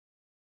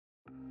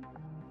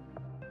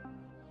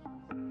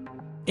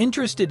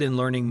Interested in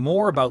learning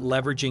more about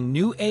leveraging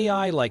new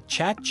AI like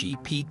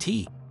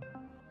ChatGPT?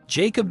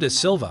 Jacob Da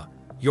Silva,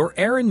 your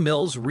Erin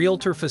Mills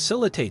Realtor,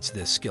 facilitates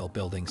this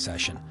skill-building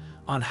session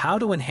on how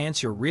to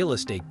enhance your real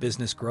estate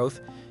business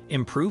growth,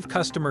 improve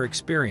customer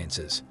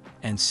experiences,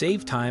 and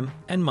save time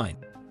and money.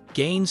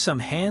 Gain some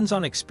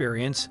hands-on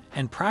experience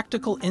and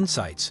practical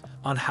insights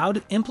on how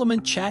to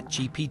implement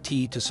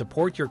ChatGPT to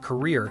support your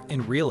career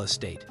in real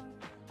estate.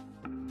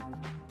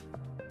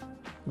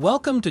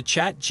 Welcome to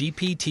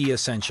ChatGPT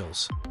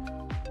Essentials,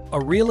 a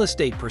real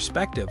estate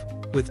perspective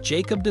with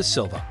Jacob Da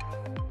Silva.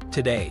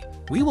 Today,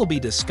 we will be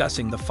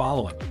discussing the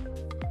following: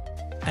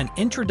 an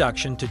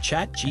introduction to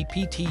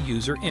ChatGPT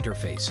user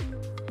interface,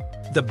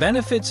 the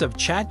benefits of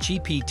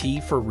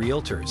ChatGPT for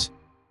realtors,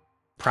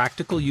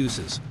 practical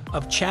uses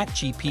of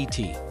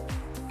ChatGPT,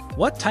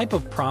 what type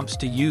of prompts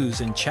to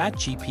use in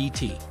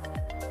ChatGPT,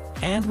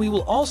 and we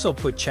will also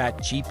put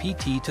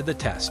ChatGPT to the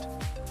test.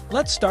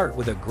 Let's start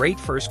with a great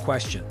first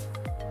question.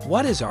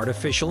 What is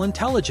artificial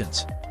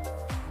intelligence?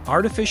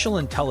 Artificial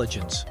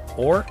intelligence,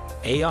 or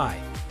AI,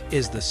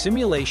 is the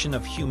simulation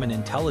of human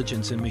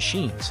intelligence in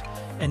machines,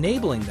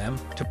 enabling them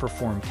to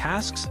perform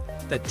tasks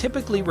that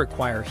typically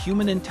require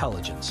human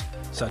intelligence,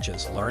 such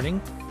as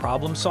learning,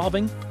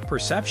 problem-solving,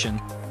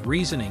 perception,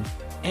 reasoning,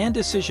 and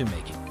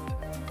decision-making.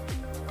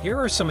 Here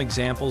are some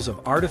examples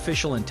of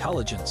artificial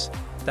intelligence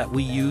that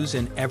we use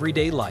in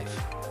everyday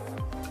life: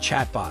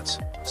 chatbots,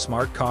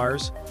 smart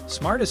cars,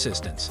 smart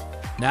assistants,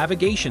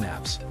 navigation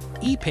apps,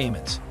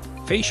 e-payments,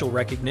 facial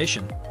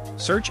recognition,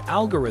 search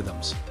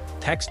algorithms,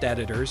 text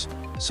editors,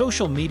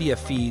 social media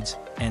feeds,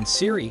 and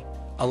Siri,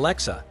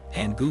 Alexa,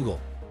 and Google.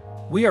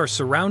 We are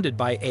surrounded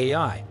by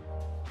AI.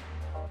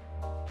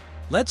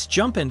 Let's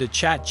jump into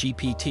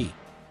ChatGPT.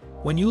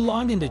 When you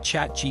log into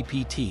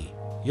ChatGPT,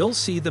 you'll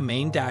see the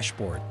main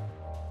dashboard.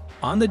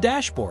 On the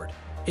dashboard,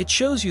 it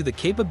shows you the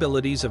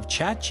capabilities of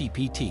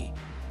ChatGPT,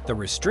 the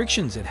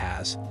restrictions it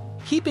has,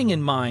 keeping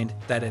in mind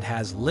that it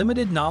has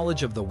limited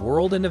knowledge of the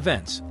world and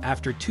events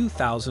after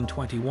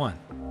 2021.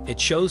 It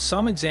shows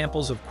some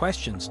examples of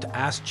questions to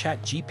ask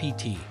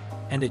ChatGPT,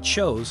 and it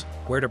shows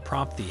where to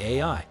prompt the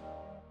AI.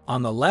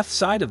 On the left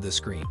side of the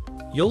screen,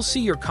 you'll see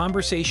your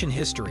conversation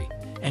history,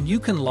 and you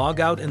can log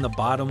out in the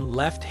bottom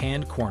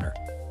left-hand corner.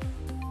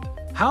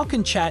 How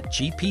can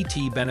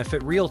ChatGPT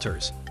benefit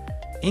realtors?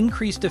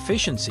 Increased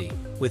efficiency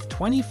with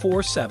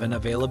 24/7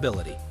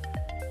 availability,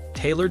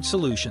 tailored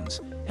solutions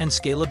and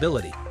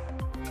scalability,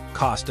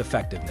 cost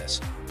effectiveness,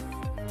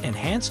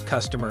 enhanced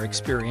customer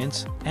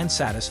experience and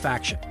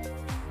satisfaction.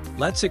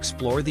 Let's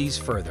explore these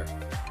further.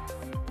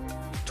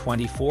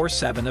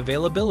 24/7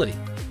 availability.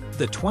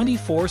 The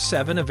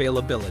 24/7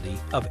 availability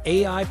of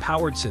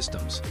AI-powered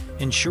systems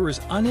ensures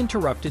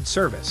uninterrupted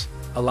service,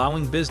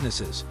 allowing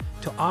businesses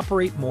to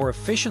operate more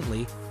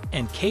efficiently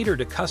and cater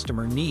to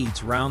customer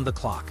needs round the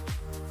clock.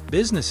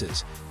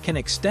 Businesses can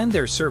extend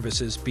their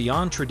services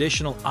beyond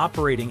traditional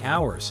operating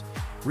hours,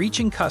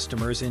 reaching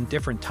customers in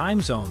different time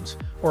zones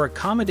or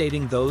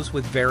accommodating those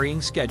with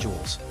varying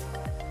schedules.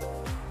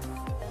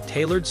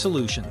 Tailored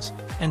solutions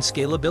and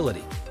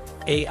scalability.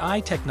 AI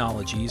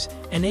technologies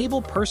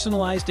enable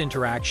personalized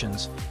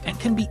interactions and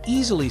can be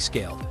easily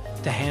scaled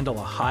to handle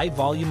a high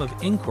volume of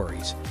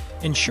inquiries,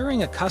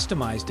 ensuring a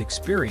customized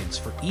experience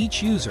for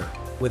each user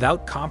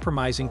without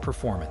compromising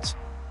performance.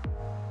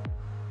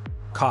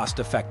 Cost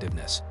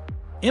effectiveness.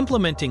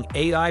 Implementing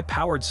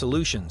AI-powered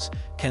solutions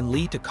can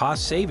lead to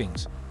cost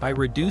savings by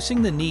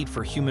reducing the need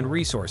for human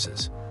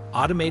resources,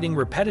 automating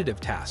repetitive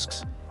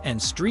tasks, and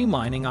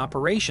streamlining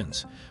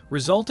operations,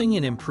 resulting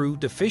in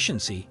improved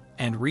efficiency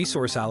and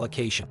resource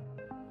allocation.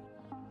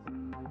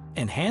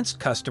 Enhanced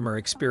customer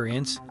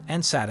experience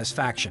and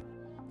satisfaction.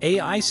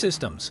 AI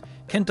systems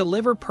can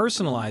deliver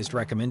personalized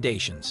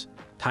recommendations,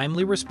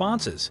 timely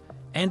responses,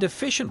 and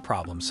efficient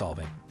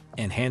problem-solving,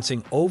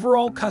 enhancing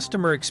overall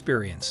customer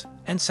experience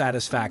and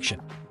satisfaction.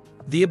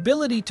 The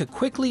ability to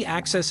quickly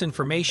access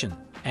information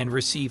and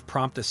receive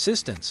prompt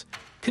assistance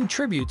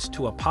contributes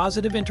to a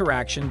positive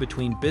interaction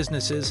between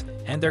businesses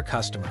and their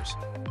customers.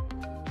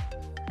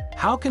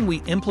 How can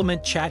we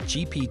implement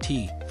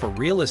ChatGPT for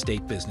real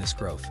estate business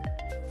growth?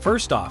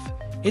 First off,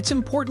 it's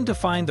important to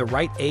find the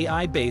right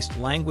AI-based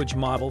language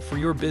model for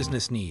your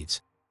business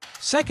needs.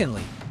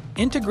 Secondly,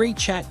 integrate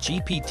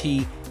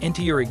ChatGPT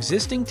into your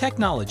existing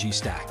technology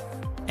stack.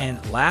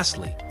 And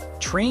lastly,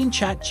 train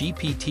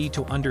ChatGPT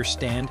to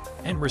understand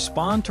and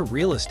respond to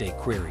real estate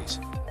queries.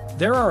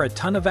 There are a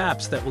ton of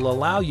apps that will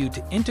allow you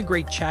to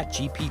integrate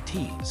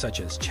ChatGPT,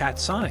 such as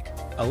ChatSonic,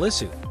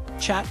 Alisu,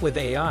 Chat with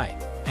AI,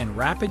 and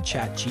Rapid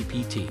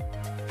ChatGPT.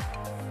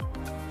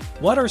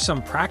 What are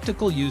some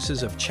practical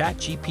uses of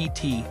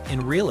ChatGPT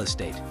in real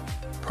estate?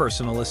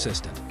 Personal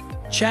assistant.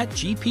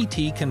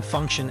 ChatGPT can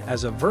function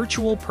as a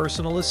virtual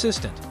personal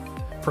assistant,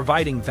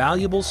 providing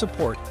valuable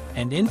support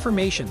and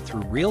information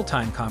through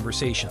real-time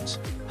conversations,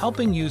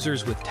 helping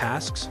users with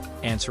tasks,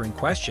 answering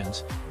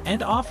questions,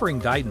 and offering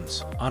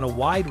guidance on a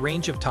wide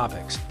range of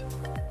topics.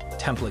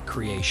 Template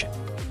creation.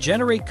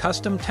 Generate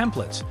custom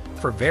templates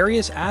for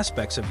various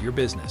aspects of your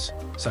business,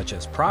 such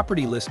as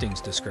property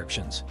listings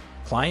descriptions,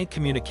 client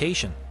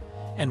communication,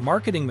 and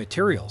marketing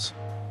materials.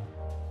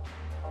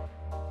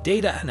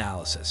 Data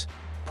analysis,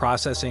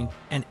 processing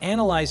and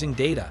analyzing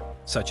data,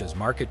 such as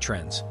market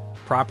trends,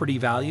 property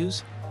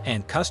values,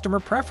 and customer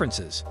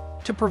preferences,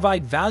 to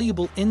provide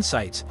valuable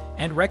insights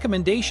and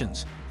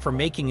recommendations for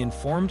making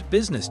informed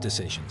business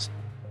decisions.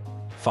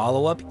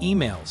 Follow-up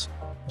emails,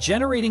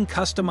 generating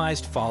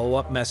customized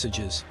follow-up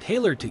messages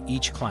tailored to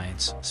each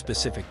client's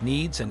specific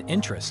needs and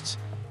interests,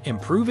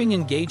 improving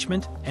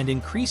engagement and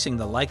increasing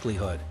the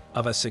likelihood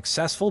of a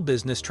successful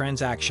business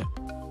transaction.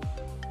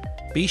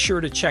 Be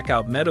sure to check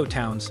out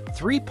Meadowtown's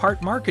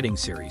 3-part marketing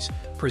series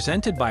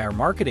presented by our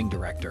marketing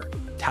director,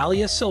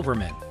 Talia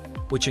Silverman,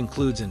 which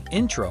includes an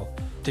intro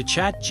to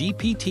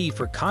ChatGPT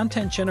for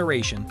content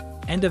generation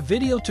and a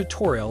video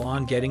tutorial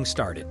on getting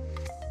started.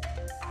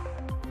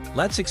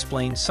 Let's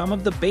explain some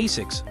of the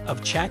basics of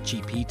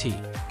ChatGPT.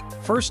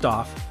 First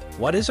off,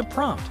 what is a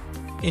prompt?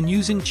 In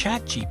using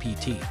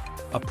ChatGPT,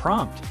 a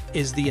prompt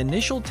is the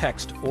initial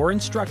text or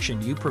instruction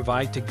you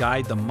provide to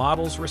guide the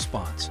model's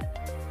response.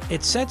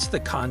 It sets the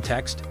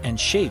context and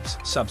shapes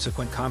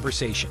subsequent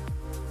conversation.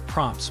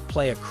 Prompts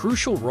play a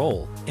crucial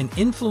role in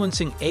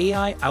influencing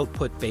AI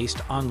output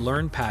based on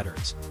learned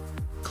patterns.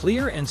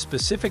 Clear and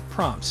specific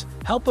prompts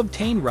help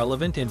obtain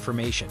relevant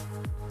information.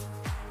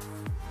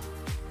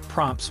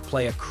 Prompts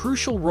play a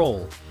crucial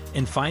role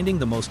in finding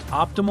the most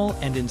optimal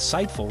and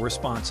insightful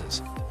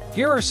responses.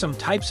 Here are some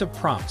types of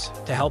prompts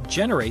to help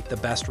generate the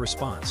best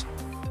response.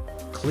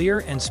 Clear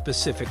and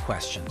specific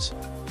questions.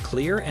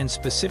 Clear and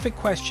specific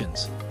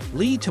questions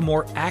lead to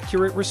more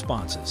accurate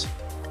responses.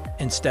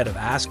 Instead of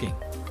asking,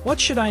 "What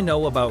should I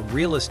know about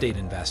real estate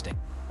investing?"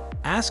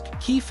 ask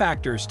key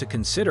factors to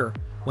consider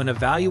when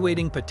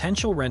evaluating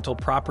potential rental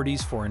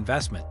properties for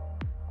investment.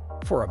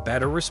 For a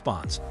better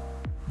response,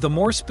 the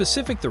more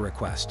specific the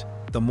request,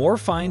 the more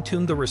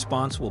fine-tuned the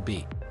response will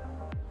be.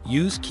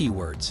 Use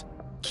keywords.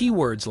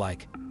 Keywords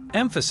like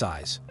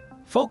emphasize,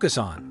 focus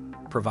on,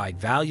 provide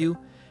value,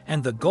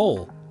 and the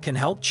goal can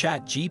help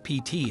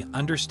ChatGPT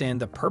understand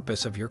the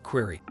purpose of your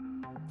query.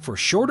 For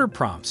shorter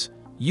prompts,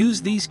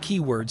 use these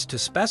keywords to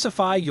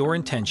specify your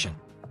intention.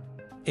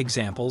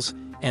 Examples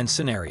and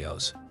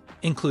scenarios,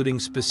 including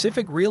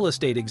specific real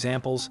estate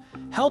examples,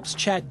 helps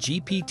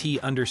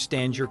ChatGPT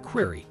understand your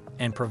query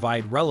and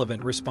provide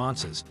relevant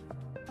responses.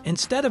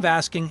 Instead of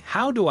asking,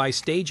 "How do I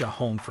stage a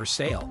home for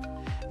sale?"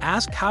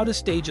 ask how to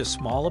stage a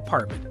small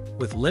apartment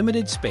with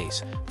limited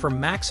space for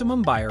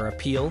maximum buyer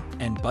appeal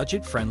and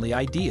budget-friendly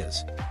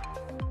ideas.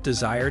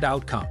 Desired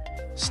outcome.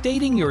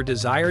 Stating your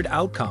desired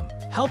outcome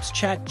helps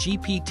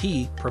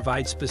ChatGPT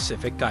provide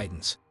specific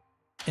guidance.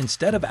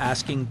 Instead of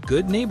asking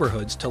good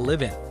neighborhoods to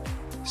live in,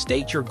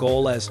 state your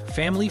goal as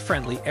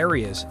family-friendly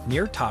areas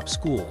near top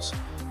schools,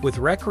 with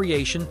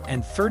recreation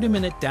and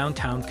 30-minute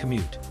downtown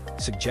commute.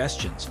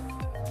 Suggestions.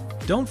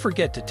 Don't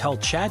forget to tell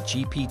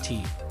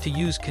ChatGPT to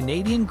use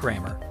Canadian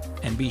grammar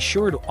and be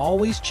sure to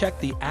always check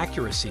the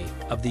accuracy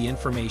of the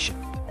information.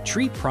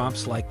 Treat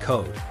prompts like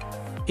code.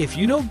 If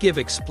you don't give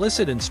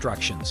explicit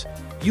instructions,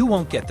 you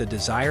won't get the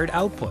desired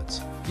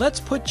outputs. Let's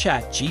put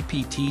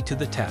ChatGPT to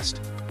the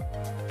test.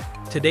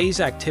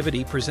 Today's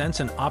activity presents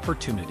an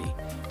opportunity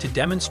to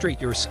demonstrate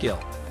your skill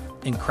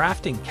in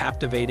crafting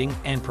captivating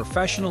and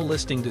professional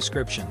listing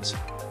descriptions.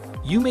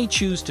 You may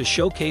choose to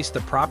showcase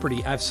the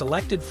property I've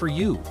selected for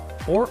you,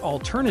 or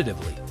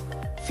alternatively,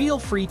 feel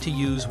free to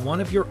use one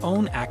of your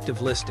own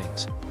active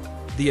listings.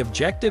 The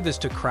objective is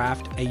to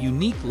craft a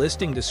unique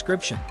listing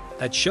description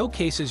that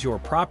showcases your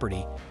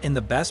property in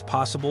the best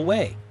possible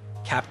way,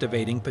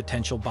 captivating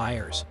potential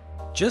buyers.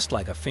 Just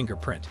like a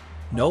fingerprint,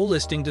 no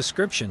listing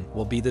description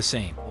will be the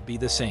same.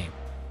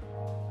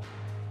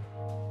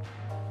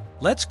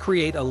 Let's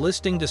create a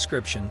listing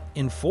description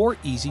in 4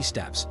 easy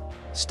steps.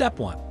 Step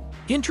 1.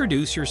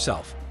 Introduce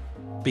yourself.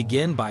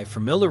 Begin by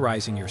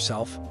familiarizing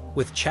yourself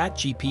with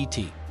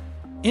ChatGPT.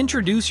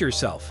 Introduce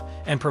yourself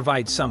and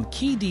provide some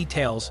key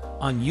details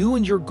on you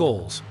and your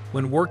goals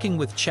when working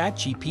with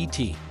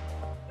ChatGPT.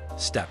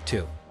 Step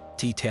 2.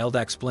 Detailed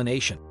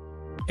explanation.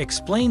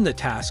 Explain the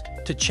task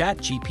to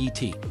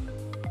ChatGPT.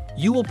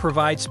 You will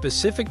provide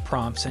specific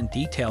prompts and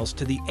details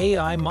to the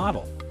AI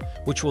model,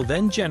 which will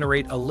then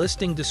generate a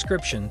listing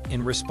description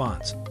in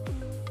response.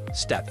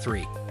 Step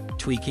 3.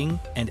 Tweaking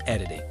and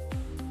editing.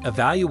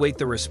 Evaluate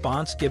the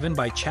response given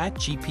by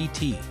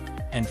ChatGPT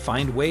and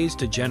find ways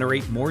to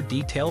generate more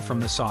detail from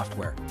the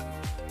software.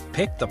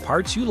 Pick the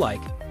parts you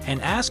like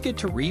and ask it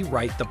to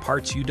rewrite the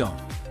parts you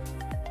don't.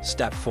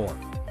 Step 4.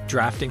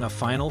 Drafting a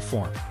final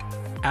form.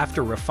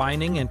 After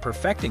refining and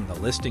perfecting the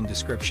listing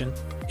description,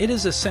 it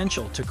is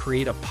essential to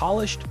create a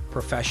polished,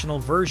 professional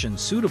version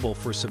suitable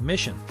for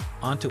submission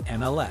onto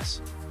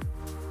MLS.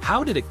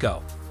 How did it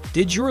go?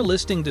 Did your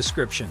listing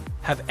description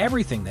have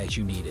everything that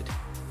you needed?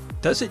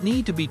 Does it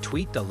need to be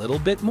tweaked a little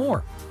bit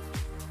more?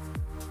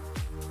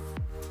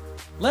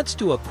 Let's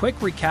do a quick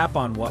recap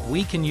on what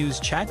we can use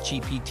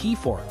ChatGPT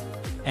for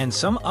and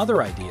some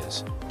other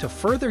ideas to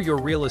further your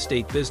real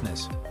estate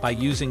business by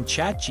using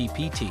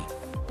ChatGPT.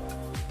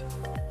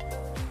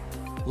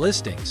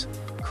 Listings.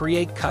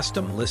 Create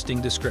custom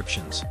listing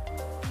descriptions.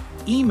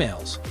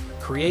 Emails.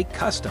 Create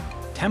custom,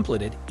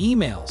 templated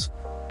emails.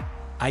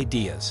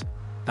 Ideas.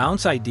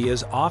 Bounce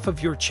ideas off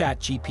of your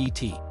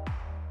ChatGPT.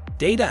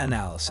 Data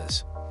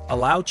analysis.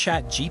 Allow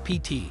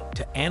ChatGPT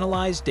to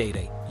analyze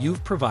data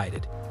you've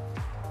provided.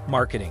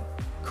 Marketing.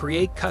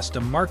 Create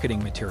custom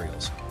marketing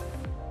materials.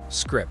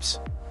 Scripts.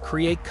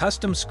 Create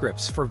custom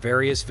scripts for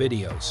various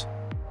videos.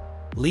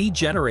 Lead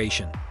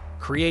generation.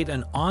 Create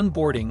an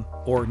onboarding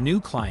or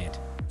new client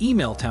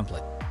email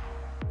template.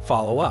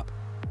 Follow-up.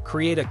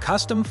 Create a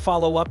custom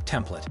follow-up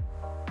template.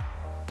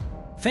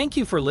 Thank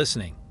you for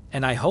listening,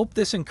 and I hope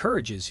this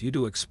encourages you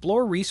to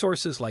explore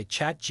resources like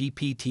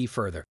ChatGPT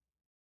further.